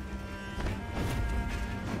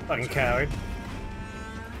 Fucking coward.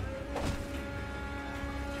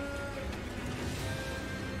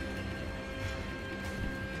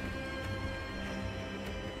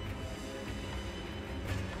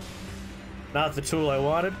 Not the tool I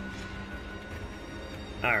wanted.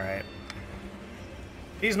 Alright.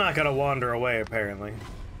 He's not gonna wander away, apparently.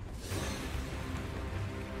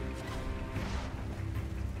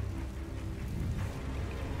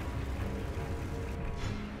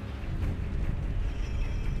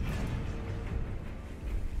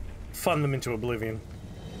 Fund them into oblivion.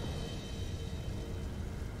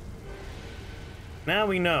 Now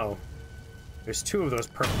we know. There's two of those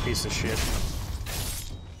purple pieces of shit.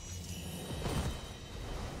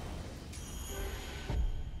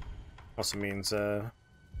 Also means, oh,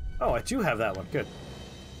 I do have that one. Good.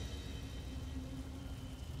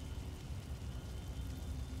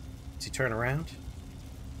 Does he turn around?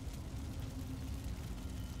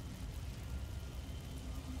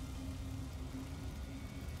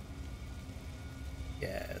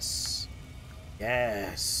 Yes.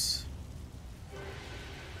 Yes.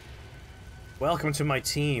 Welcome to my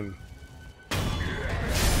team.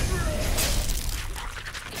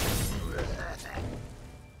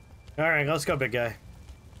 Alright, let's go, big guy.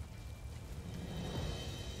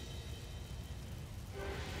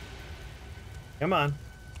 Come on.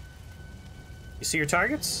 You see your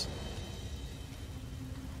targets?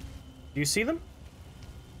 Do you see them?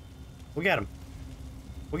 We'll get him.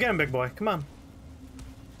 We'll get him, big boy. Come on.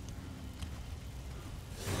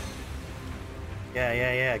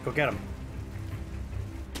 Yeah. Go get him.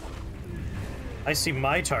 I see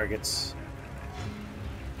my targets.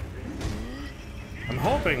 I'm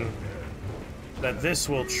hoping that this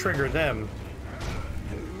will trigger them.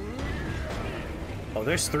 Oh,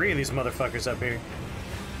 there's three of these motherfuckers up here.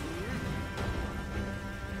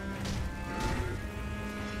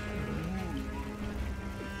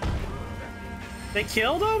 They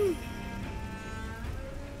killed him?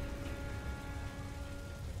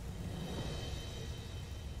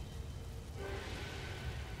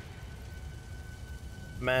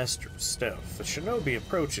 Master of Stealth. The shinobi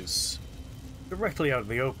approaches directly out in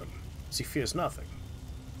the open, as he fears nothing.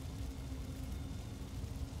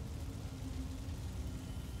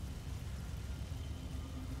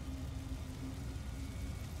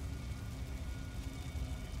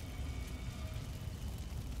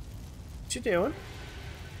 What you doing?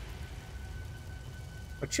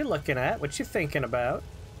 What you looking at? What you thinking about?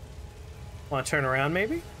 Want to turn around,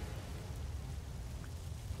 maybe?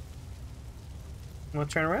 Want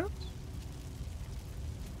to turn around?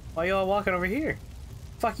 Why you all walking over here?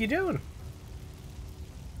 Fuck you doing?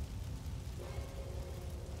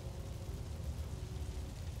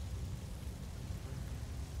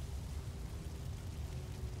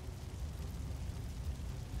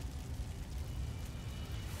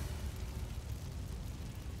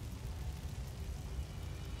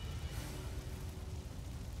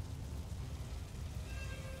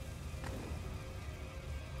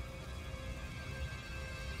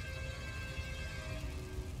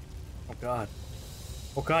 Oh god.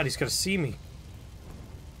 Oh god, he's gonna see me.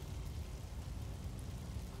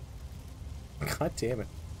 God damn it.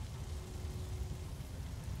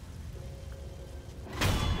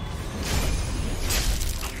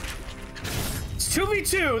 It's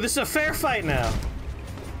 2v2! This is a fair fight now.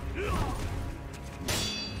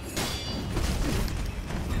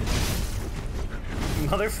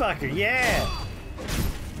 Motherfucker, yeah!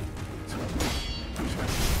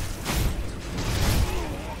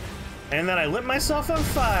 And then I lit myself on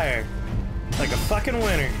fire. Like a fucking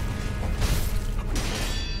winner.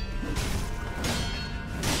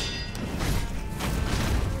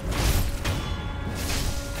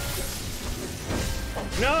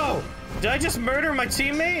 No! Did I just murder my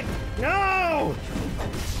teammate? No!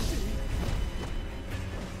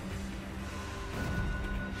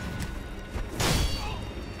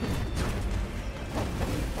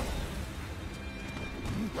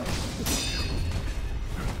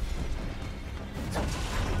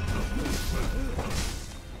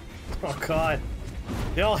 Oh god.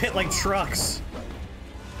 They all hit like trucks.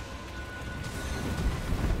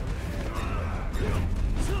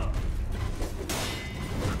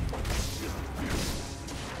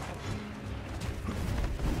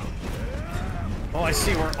 Oh, I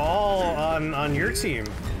see, we're all on your team.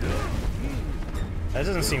 That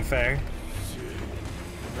doesn't seem fair.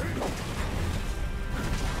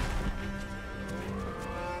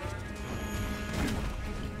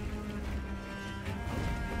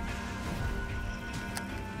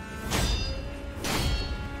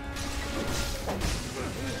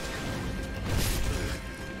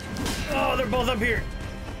 Oh, they're both up here.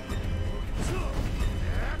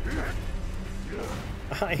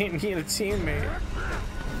 I need a teammate.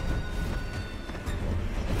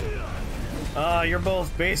 You're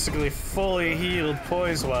both basically fully healed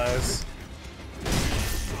poise-wise.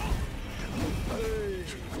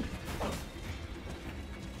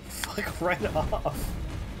 Fuck right off.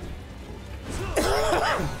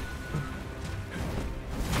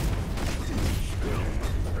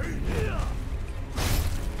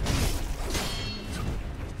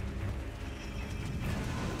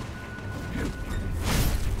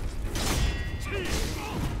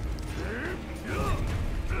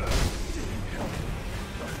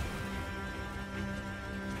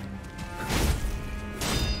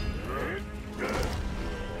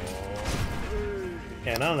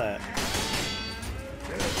 Yeah, none of that.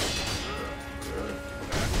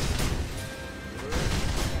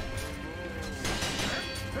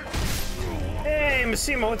 Hey,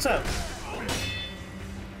 Massimo, what's up?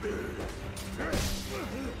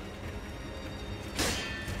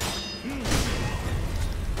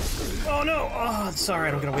 Oh no! Oh, it's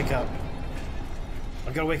alright, I'm gonna wake up.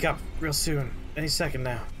 I'm gonna wake up real soon. Any second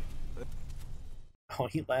now. Oh,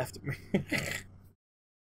 he laughed at me.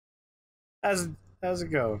 How's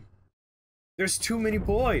it go? There's too many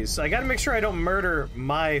boys. I gotta make sure I don't murder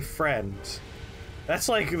my friend. That's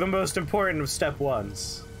like the most important of step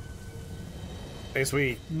ones. Is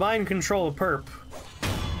we mind control a perp.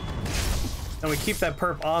 And we keep that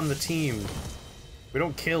perp on the team. We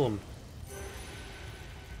don't kill him.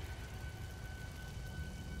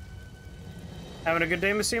 Having a good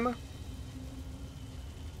day, Massima?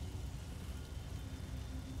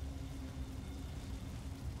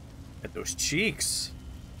 At those cheeks.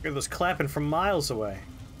 Hear those clapping from miles away.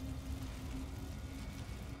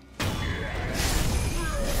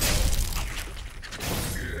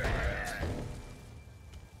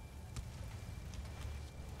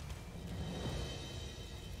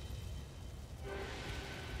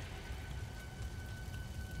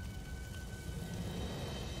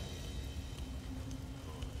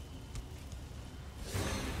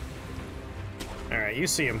 All right, you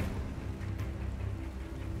see him.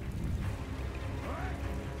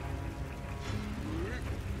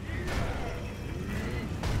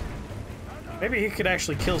 Maybe he could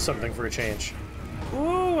actually kill something for a change.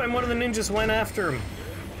 Ooh, and one of the ninjas went after him.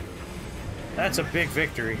 That's a big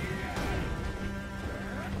victory.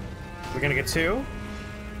 We're gonna get two.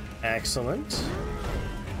 Excellent.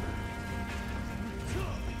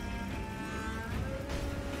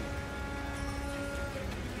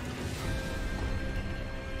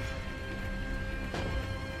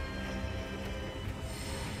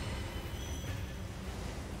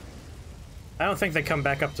 I don't think they come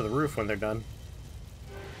back up to the roof when they're done.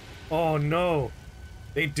 Oh no,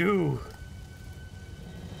 they do.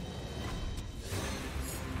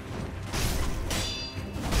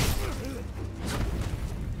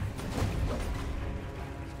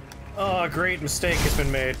 Oh, a great mistake has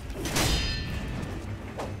been made.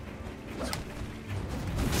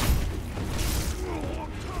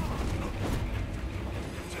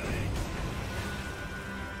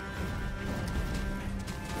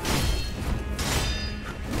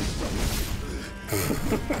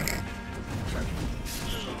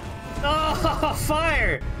 Oh,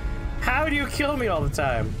 fire! How do you kill me all the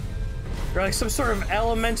time? You're like some sort of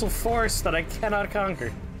elemental force that I cannot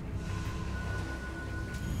conquer.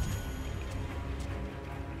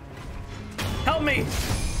 Help me!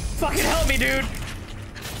 Fucking help me, dude!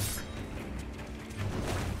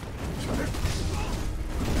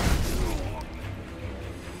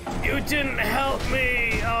 You didn't help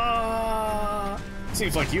me!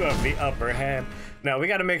 Seems like you have the upper hand. Now, we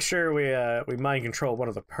gotta make sure we mind control one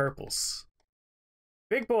of the purples.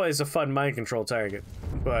 Big Boy is a fun mind control target,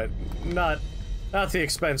 but not the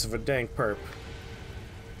expense of a dank perp.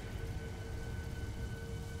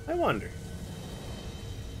 I wonder.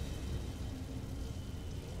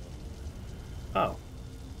 Oh.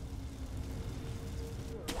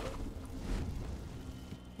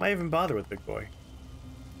 Why even bother with Big Boy?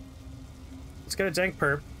 Let's get a dank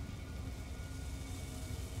perp.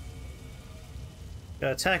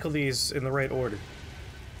 Gotta tackle these in the right order.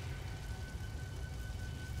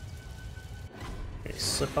 Okay,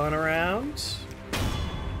 slip on around.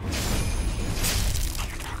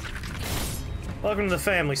 Welcome to the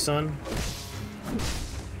family, son.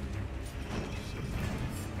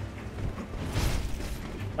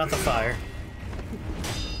 Not the fire.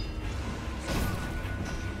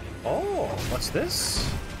 Oh, what's this?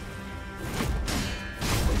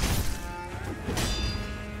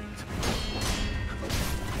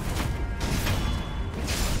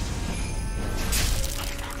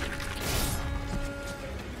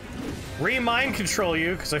 Re-mind control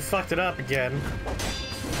you, because I fucked it up again.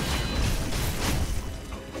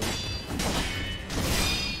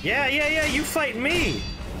 Yeah, you fight me!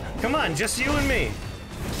 Come on, just you and me.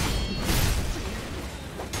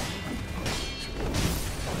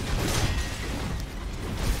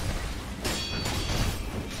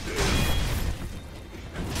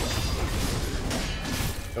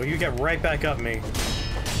 Oh, you get right back up me.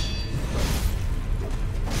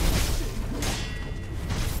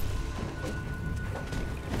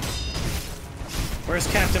 Where's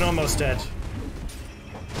Captain Almost Dead?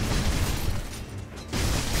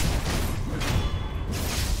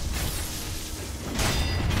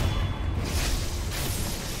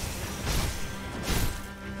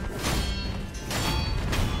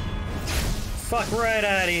 Fuck right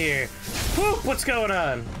out of here. Whoop, what's going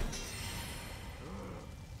on?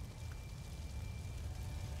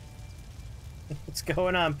 What's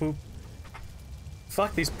going on, poop?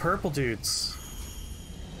 Fuck these purple dudes.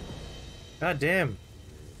 God damn.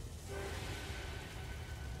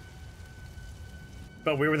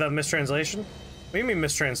 But we were that mistranslation? What do you mean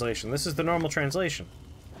mistranslation? This is the normal translation.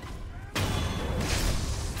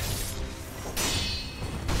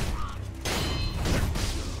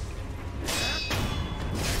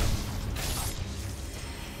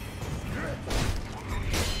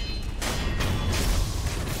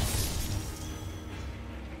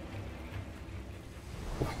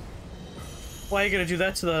 Why are you gonna do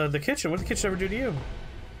that to the kitchen? What did the kitchen ever do to you?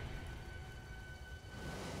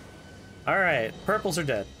 Alright, purples are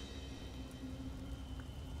dead.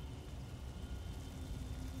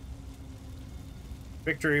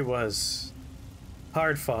 Victory was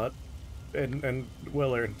hard fought and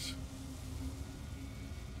well earned.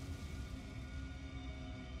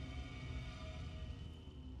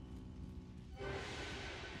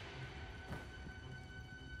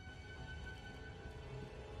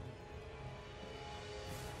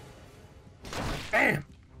 Bam!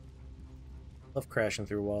 Love crashing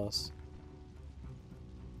through walls.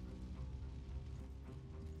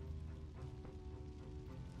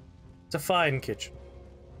 It's a fine kitchen.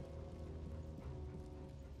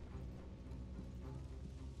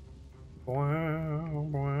 Wow,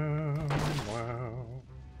 wow, wow.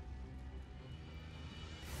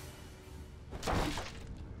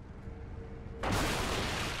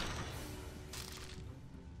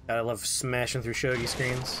 God, I love smashing through shogi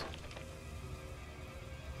screens.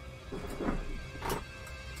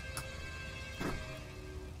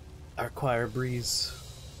 I require a breeze.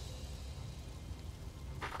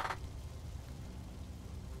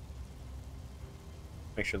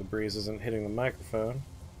 Make sure the breeze isn't hitting the microphone.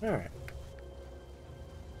 Alright.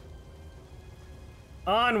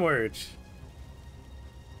 Onward!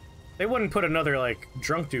 They wouldn't put another, like,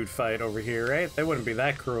 drunk dude fight over here, right? They wouldn't be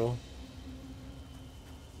that cruel.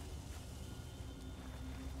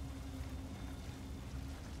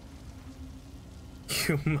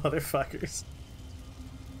 You motherfuckers.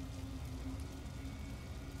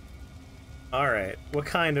 Alright, what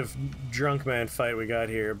kind of drunk man fight we got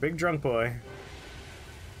here? Big drunk boy.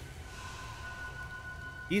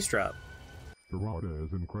 Eavesdrop. Charada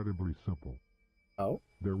is incredibly simple. Oh?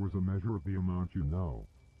 There was a measure of the amount you know.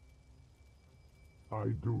 I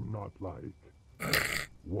do not like.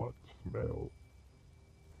 What smell?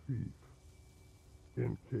 Thief.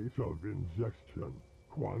 In case of ingestion,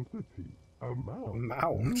 quantity, amount.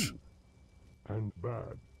 Amount? And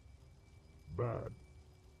bad. Bad.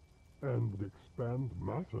 And expand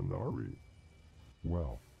mercenary.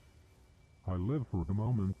 Well, I live for the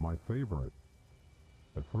moment, my favorite.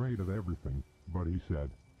 Afraid of everything, but he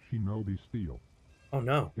said, she know be steal. Oh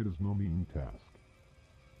no. It is no mean task.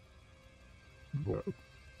 But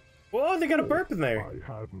Whoa, they got a burp in there. I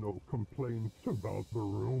had no complaints about the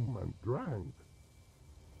room and drank.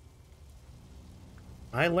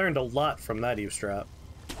 I learned a lot from that eavesdrop.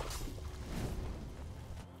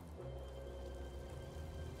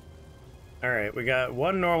 Alright, we got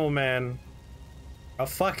one normal man, a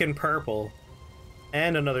fucking purple,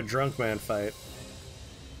 and another drunk man fight.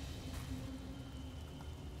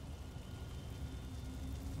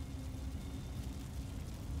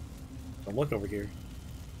 Don't look over here.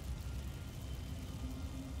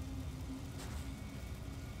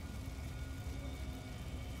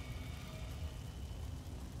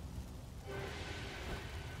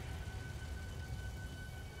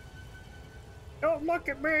 Don't look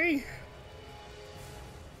at me!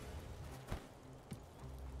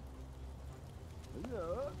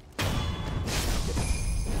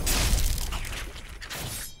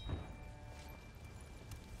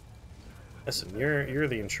 Listen, you're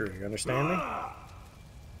the intruder, you understand me?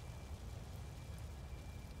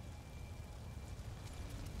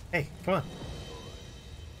 Hey, come on.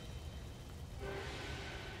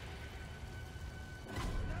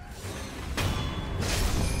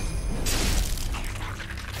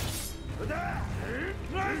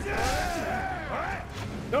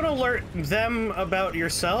 Don't alert them about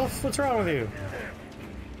yourself. What's wrong with you?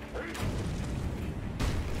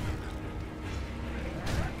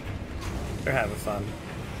 They're having fun.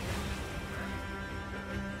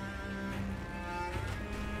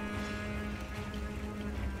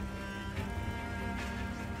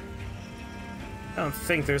 I don't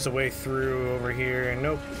think there's a way through over here.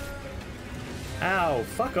 Nope. Ow,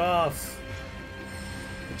 fuck off.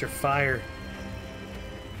 Get your fire.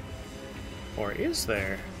 Or is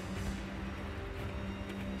there?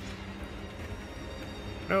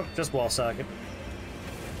 Nope, just wall socket.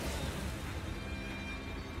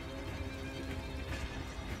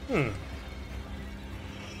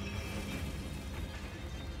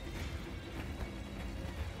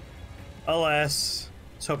 Alas.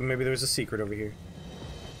 I was hoping maybe there was a secret over here.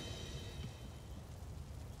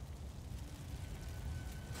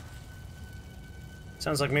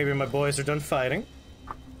 Sounds like maybe my boys are done fighting.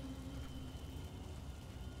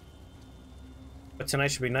 But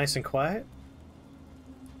tonight should be nice and quiet.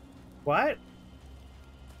 What?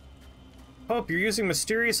 Pope, you're using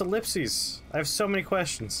mysterious ellipses. I have so many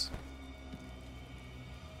questions.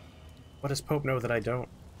 What does Pope know that I don't?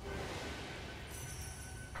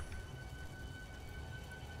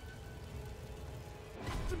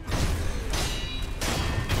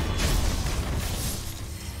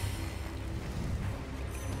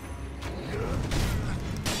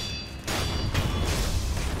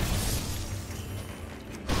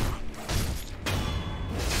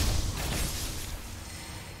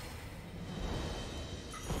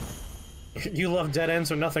 You love dead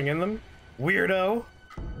ends with nothing in them? Weirdo!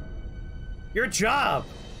 Your job!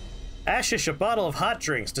 Ashish, a bottle of hot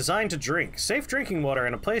drinks designed to drink. Safe drinking water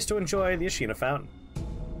and a place to enjoy the Ashina fountain.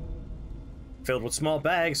 Filled with small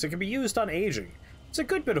bags that can be used on aging. It's a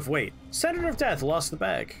good bit of weight. Senator of Death lost the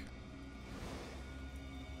bag.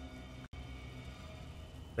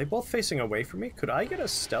 They both facing away from me? Could I get a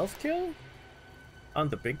stealth kill? On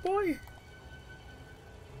the big boy?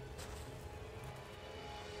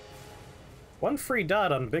 One free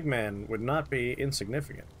dot on Big Man would not be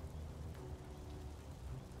insignificant.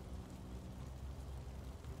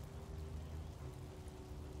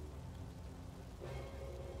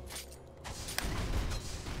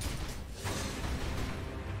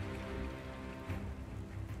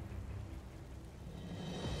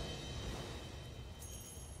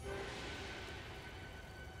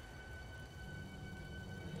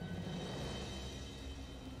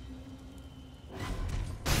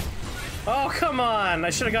 Oh, come on!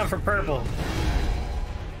 I should have gone for purple.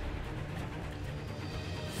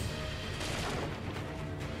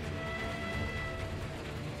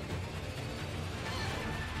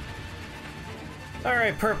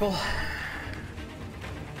 Alright, purple.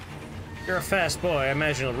 You're a fast boy. I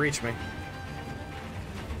imagine you'll reach me.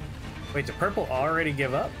 Wait, did purple already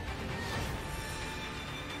give up?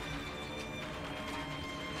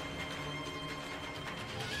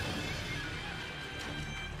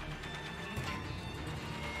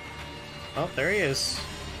 Oh, there he is.